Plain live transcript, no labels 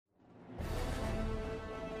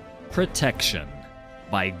Protection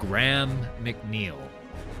by Graham McNeill.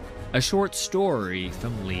 A short story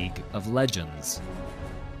from League of Legends.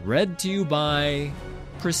 Read to you by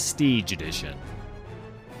Prestige Edition.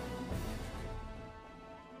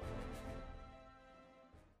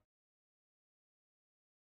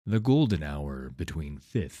 The golden hour between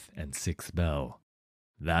 5th and 6th bell.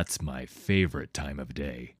 That's my favorite time of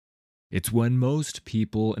day. It's when most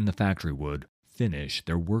people in the factory would finish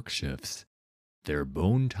their work shifts. They're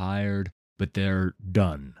bone tired, but they're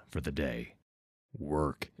done for the day.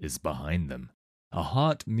 Work is behind them. A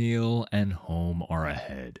hot meal and home are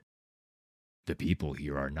ahead. The people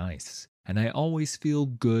here are nice, and I always feel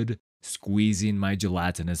good squeezing my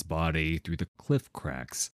gelatinous body through the cliff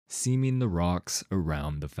cracks seaming the rocks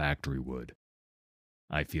around the factory wood.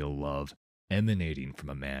 I feel love emanating from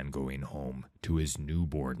a man going home to his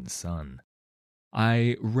newborn son.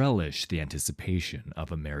 I relish the anticipation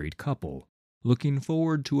of a married couple looking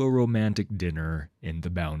forward to a romantic dinner in the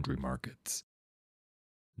boundary markets.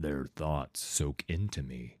 Their thoughts soak into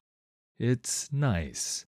me. It's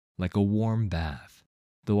nice, like a warm bath,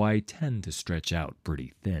 though I tend to stretch out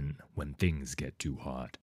pretty thin when things get too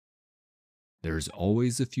hot. There's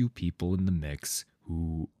always a few people in the mix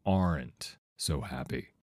who aren't so happy.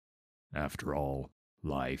 After all,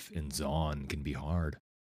 life in Zaun can be hard.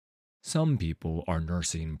 Some people are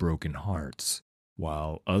nursing broken hearts,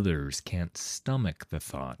 while others can't stomach the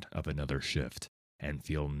thought of another shift and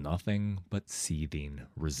feel nothing but seething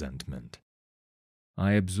resentment.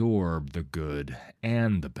 I absorb the good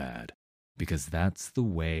and the bad because that's the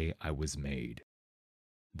way I was made.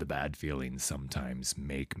 The bad feelings sometimes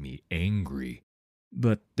make me angry,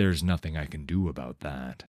 but there's nothing I can do about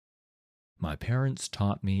that. My parents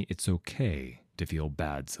taught me it's okay to feel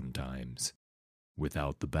bad sometimes.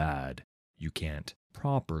 Without the bad, you can't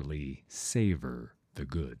properly savor the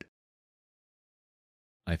good.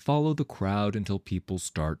 I follow the crowd until people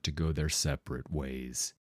start to go their separate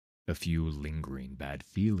ways. A few lingering bad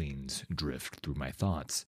feelings drift through my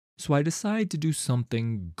thoughts, so I decide to do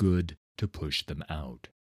something good to push them out.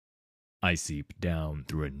 I seep down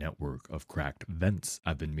through a network of cracked vents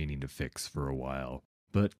I've been meaning to fix for a while,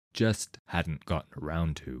 but just hadn't gotten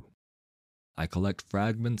around to. I collect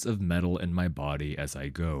fragments of metal in my body as I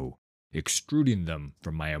go, extruding them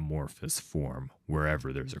from my amorphous form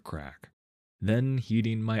wherever there's a crack, then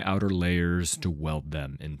heating my outer layers to weld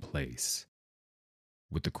them in place.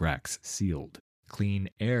 With the cracks sealed, clean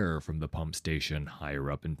air from the pump station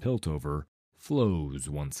higher up in Piltover flows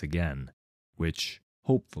once again, which,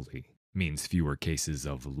 hopefully, means fewer cases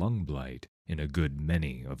of lung blight in a good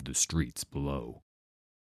many of the streets below.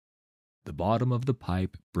 The bottom of the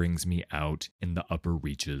pipe brings me out in the upper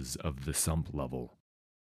reaches of the sump level.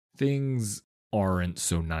 Things aren't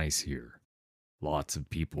so nice here. Lots of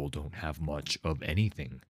people don't have much of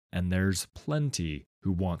anything, and there's plenty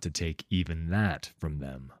who want to take even that from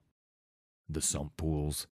them. The sump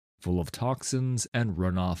pools, full of toxins and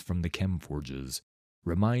runoff from the chem forges,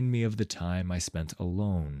 remind me of the time I spent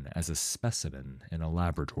alone as a specimen in a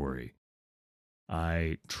laboratory.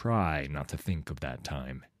 I try not to think of that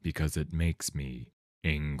time because it makes me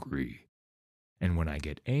angry. And when I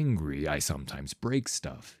get angry, I sometimes break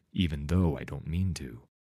stuff, even though I don't mean to.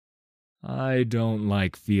 I don't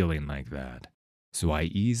like feeling like that, so I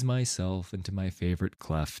ease myself into my favorite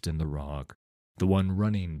cleft in the rock, the one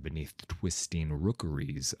running beneath the twisting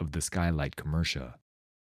rookeries of the Skylight Commercia.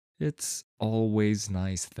 It's always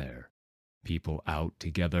nice there. People out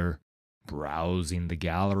together, browsing the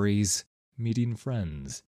galleries, meeting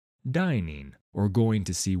friends, dining, or going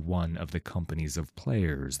to see one of the companies of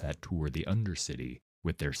players that tour the Undercity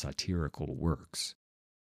with their satirical works.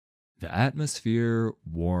 The atmosphere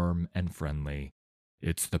warm and friendly.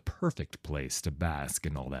 It's the perfect place to bask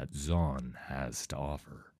in all that Zaun has to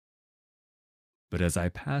offer. But as I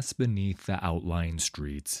pass beneath the outlying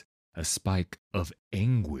streets, a spike of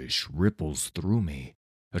anguish ripples through me.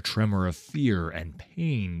 A tremor of fear and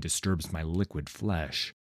pain disturbs my liquid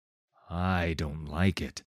flesh. I don't like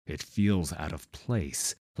it. It feels out of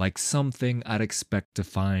place, like something I'd expect to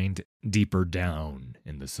find deeper down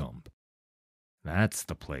in the sump. That's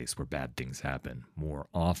the place where bad things happen more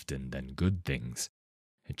often than good things.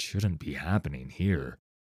 It shouldn't be happening here.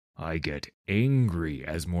 I get angry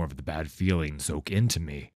as more of the bad feelings soak into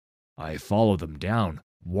me. I follow them down,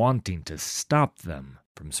 wanting to stop them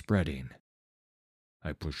from spreading.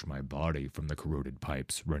 I push my body from the corroded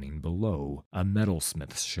pipes running below a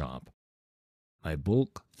metalsmith's shop. My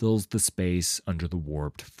bulk fills the space under the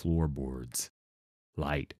warped floorboards.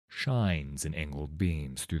 Light shines in angled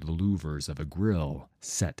beams through the louvers of a grill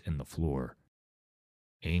set in the floor.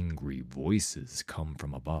 Angry voices come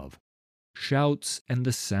from above. shouts, and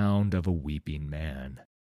the sound of a weeping man.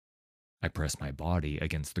 I press my body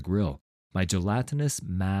against the grill. My gelatinous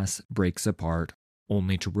mass breaks apart,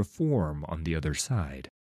 only to reform on the other side.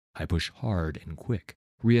 I push hard and quick,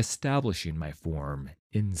 reestablishing my form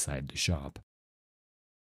inside the shop.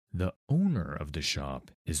 The owner of the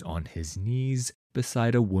shop is on his knees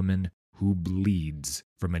beside a woman who bleeds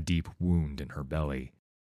from a deep wound in her belly.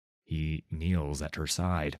 He kneels at her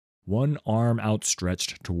side, one arm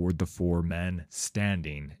outstretched toward the four men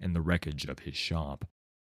standing in the wreckage of his shop.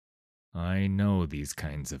 I know these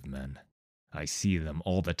kinds of men. I see them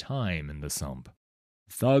all the time in the sump.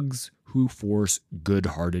 Thugs who force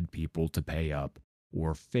good-hearted people to pay up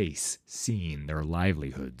or face seeing their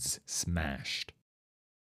livelihoods smashed.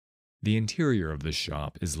 The interior of the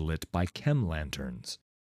shop is lit by chem lanterns,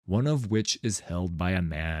 one of which is held by a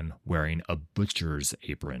man wearing a butcher's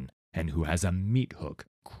apron and who has a meat hook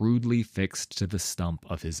crudely fixed to the stump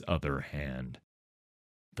of his other hand.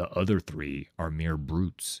 The other three are mere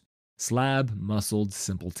brutes, slab-muscled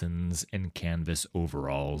simpletons in canvas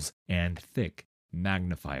overalls and thick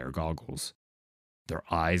magnifier goggles. Their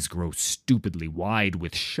eyes grow stupidly wide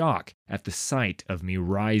with shock at the sight of me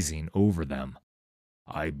rising over them.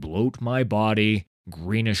 I bloat my body,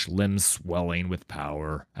 greenish limbs swelling with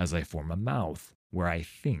power as I form a mouth where I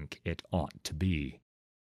think it ought to be.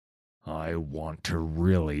 I want to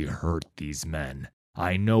really hurt these men.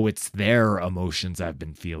 I know it's their emotions I've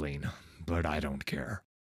been feeling, but I don't care.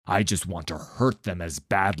 I just want to hurt them as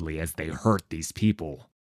badly as they hurt these people.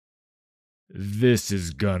 This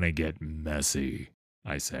is gonna get messy,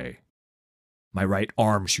 I say. My right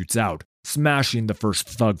arm shoots out, smashing the first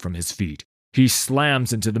thug from his feet. He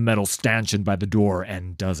slams into the metal stanchion by the door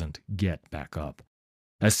and doesn't get back up.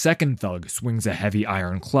 A second thug swings a heavy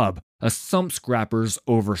iron club, a sump scrapper's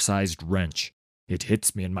oversized wrench. It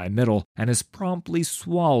hits me in my middle and is promptly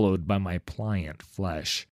swallowed by my pliant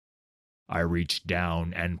flesh. I reach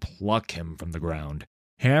down and pluck him from the ground,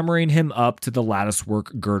 hammering him up to the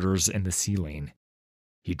latticework girders in the ceiling.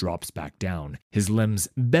 He drops back down, his limbs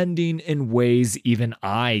bending in ways even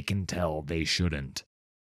I can tell they shouldn't.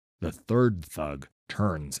 The third thug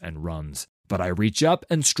turns and runs, but I reach up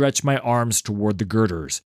and stretch my arms toward the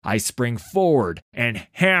girders. I spring forward and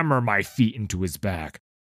hammer my feet into his back.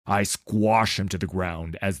 I squash him to the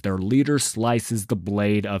ground as their leader slices the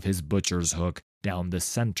blade of his butcher's hook down the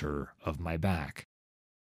center of my back.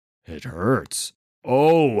 It hurts.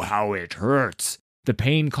 Oh, how it hurts! The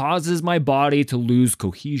pain causes my body to lose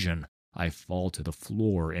cohesion. I fall to the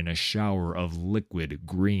floor in a shower of liquid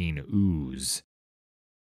green ooze.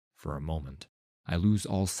 For a moment, I lose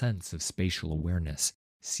all sense of spatial awareness,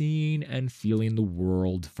 seeing and feeling the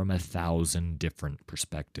world from 1,000 different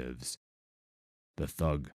perspectives. The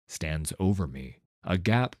thug stands over me, a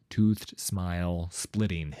gap-toothed smile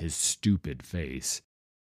splitting his stupid face.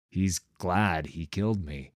 He's glad he killed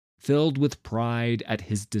me, filled with pride at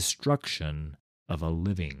his destruction of a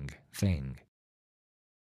living thing.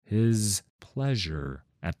 His pleasure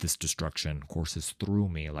at this destruction courses through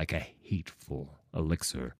me like a hateful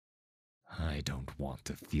elixir. I don't want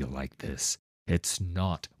to feel like this. It's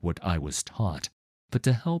not what I was taught. But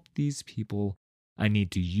to help these people, I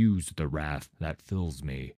need to use the wrath that fills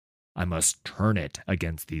me. I must turn it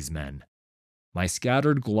against these men. My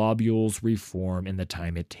scattered globules reform in the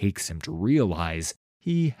time it takes him to realize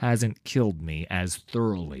he hasn't killed me as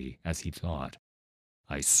thoroughly as he thought.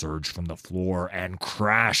 I surge from the floor and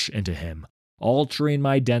crash into him, altering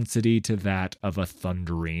my density to that of a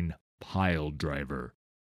thundering pile driver.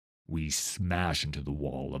 We smash into the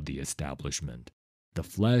wall of the establishment, the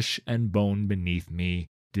flesh and bone beneath me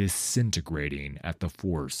disintegrating at the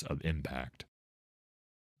force of impact.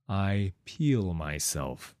 I peel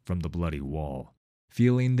myself from the bloody wall,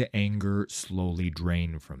 feeling the anger slowly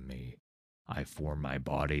drain from me. I form my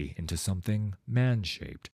body into something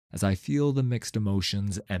man-shaped as I feel the mixed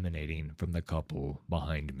emotions emanating from the couple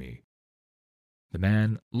behind me. The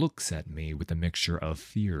man looks at me with a mixture of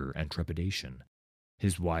fear and trepidation.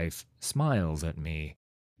 His wife smiles at me,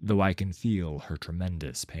 though I can feel her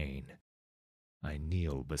tremendous pain. I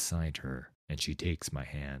kneel beside her, and she takes my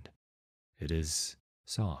hand. It is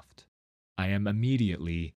soft. I am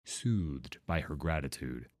immediately soothed by her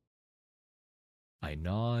gratitude. I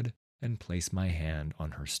nod and place my hand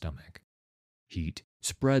on her stomach. Heat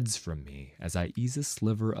spreads from me as I ease a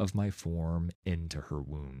sliver of my form into her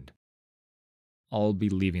wound. I'll be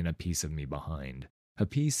leaving a piece of me behind, a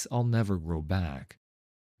piece I'll never grow back.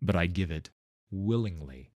 But I give it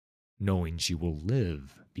willingly, knowing she will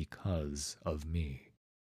live because of me.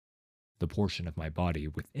 The portion of my body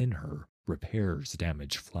within her repairs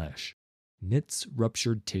damaged flesh. knits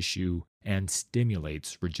ruptured tissue and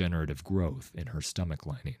stimulates regenerative growth in her stomach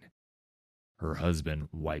lining. Her husband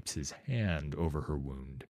wipes his hand over her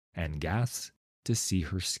wound and gasps to see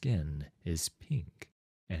her skin is pink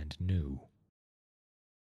and new.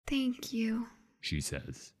 Thank you, she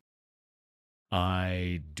says.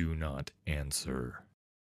 I do not answer.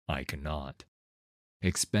 I cannot.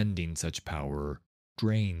 Expending such power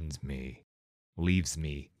drains me, leaves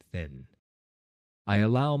me thin. I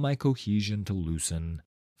allow my cohesion to loosen,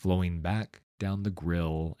 flowing back down the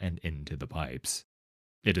grill and into the pipes.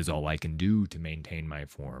 It is all I can do to maintain my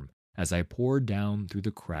form as I pour down through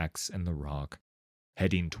the cracks in the rock,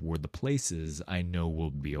 heading toward the places I know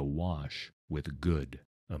will be awash with good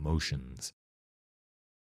emotions.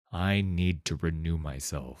 I need to renew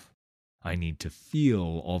myself. I need to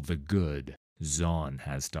feel all the good Zaun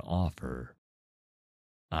has to offer.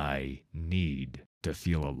 I need to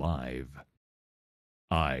feel alive.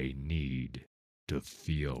 I need to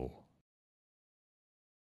feel.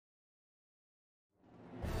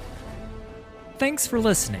 Thanks for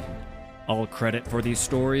listening. All credit for these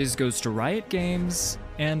stories goes to Riot Games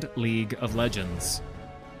and League of Legends.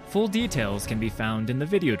 Full details can be found in the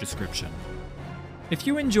video description. If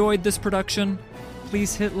you enjoyed this production,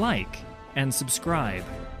 please hit like and subscribe.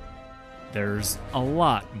 There's a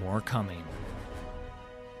lot more coming.